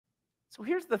So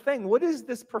here's the thing. What is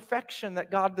this perfection that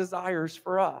God desires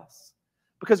for us?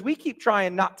 Because we keep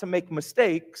trying not to make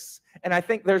mistakes, and I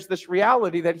think there's this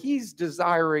reality that He's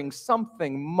desiring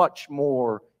something much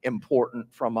more important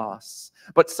from us,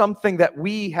 but something that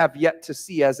we have yet to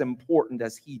see as important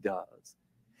as He does.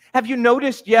 Have you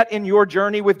noticed yet in your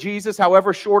journey with Jesus,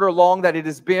 however short or long that it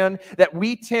has been, that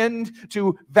we tend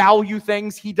to value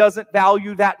things He doesn't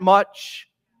value that much?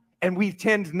 And we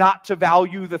tend not to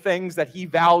value the things that He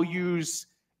values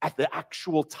at the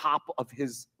actual top of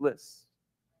His list.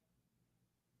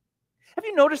 Have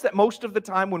you noticed that most of the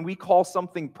time when we call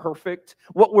something perfect,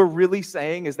 what we're really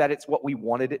saying is that it's what we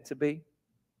wanted it to be?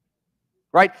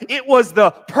 Right? It was the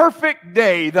perfect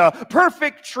day, the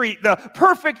perfect treat, the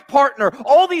perfect partner.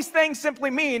 All these things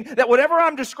simply mean that whatever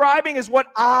I'm describing is what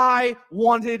I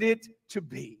wanted it to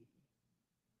be.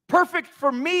 Perfect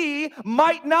for me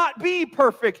might not be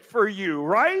perfect for you,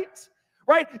 right?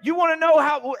 Right? You want to know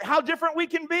how different we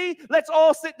can be? Let's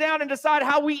all sit down and decide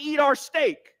how we eat our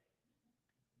steak.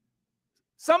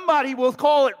 Somebody will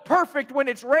call it perfect when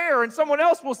it's rare, and someone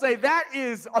else will say that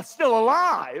is still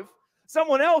alive.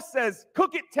 Someone else says,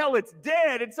 cook it till it's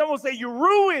dead, and someone will say, you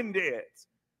ruined it.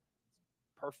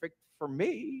 Perfect for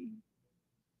me.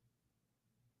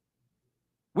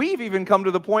 We've even come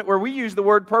to the point where we use the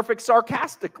word perfect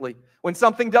sarcastically when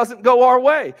something doesn't go our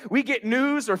way. We get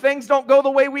news or things don't go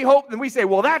the way we hope, and we say,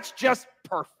 well, that's just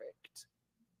perfect.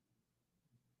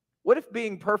 What if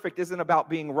being perfect isn't about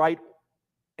being right,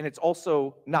 and it's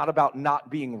also not about not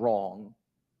being wrong?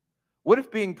 What if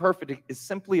being perfect is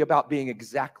simply about being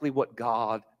exactly what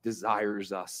God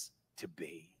desires us to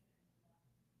be?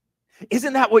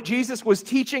 Isn't that what Jesus was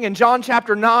teaching in John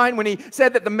chapter 9 when He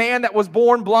said that the man that was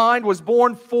born blind was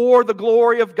born for the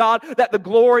glory of God, that the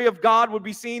glory of God would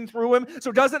be seen through him?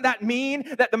 So doesn't that mean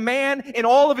that the man in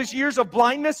all of his years of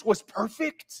blindness was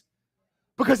perfect?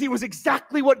 Because he was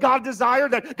exactly what God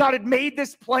desired, that God had made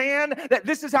this plan, that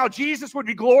this is how Jesus would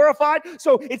be glorified.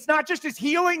 So it's not just his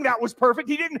healing that was perfect.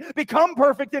 He didn't become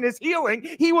perfect in his healing.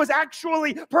 He was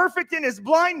actually perfect in his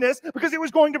blindness because it was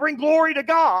going to bring glory to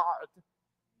God.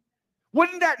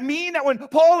 Wouldn't that mean that when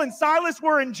Paul and Silas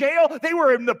were in jail, they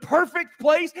were in the perfect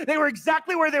place? They were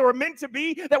exactly where they were meant to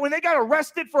be? That when they got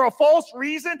arrested for a false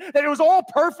reason, that it was all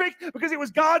perfect because it was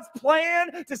God's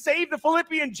plan to save the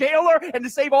Philippian jailer and to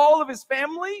save all of his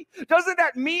family? Doesn't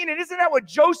that mean, and isn't that what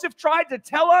Joseph tried to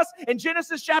tell us in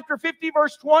Genesis chapter 50,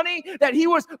 verse 20, that he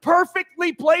was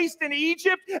perfectly placed in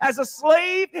Egypt as a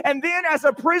slave and then as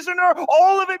a prisoner,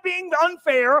 all of it being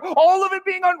unfair, all of it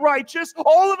being unrighteous,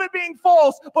 all of it being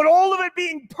false, but all of it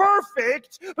being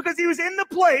perfect because he was in the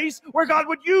place where God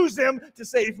would use him to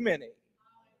save many.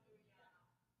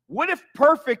 What if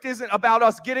perfect isn't about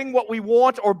us getting what we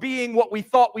want or being what we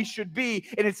thought we should be,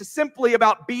 and it's simply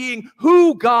about being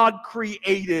who God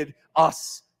created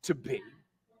us to be?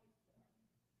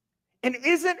 And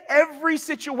isn't every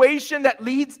situation that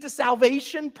leads to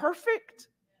salvation perfect?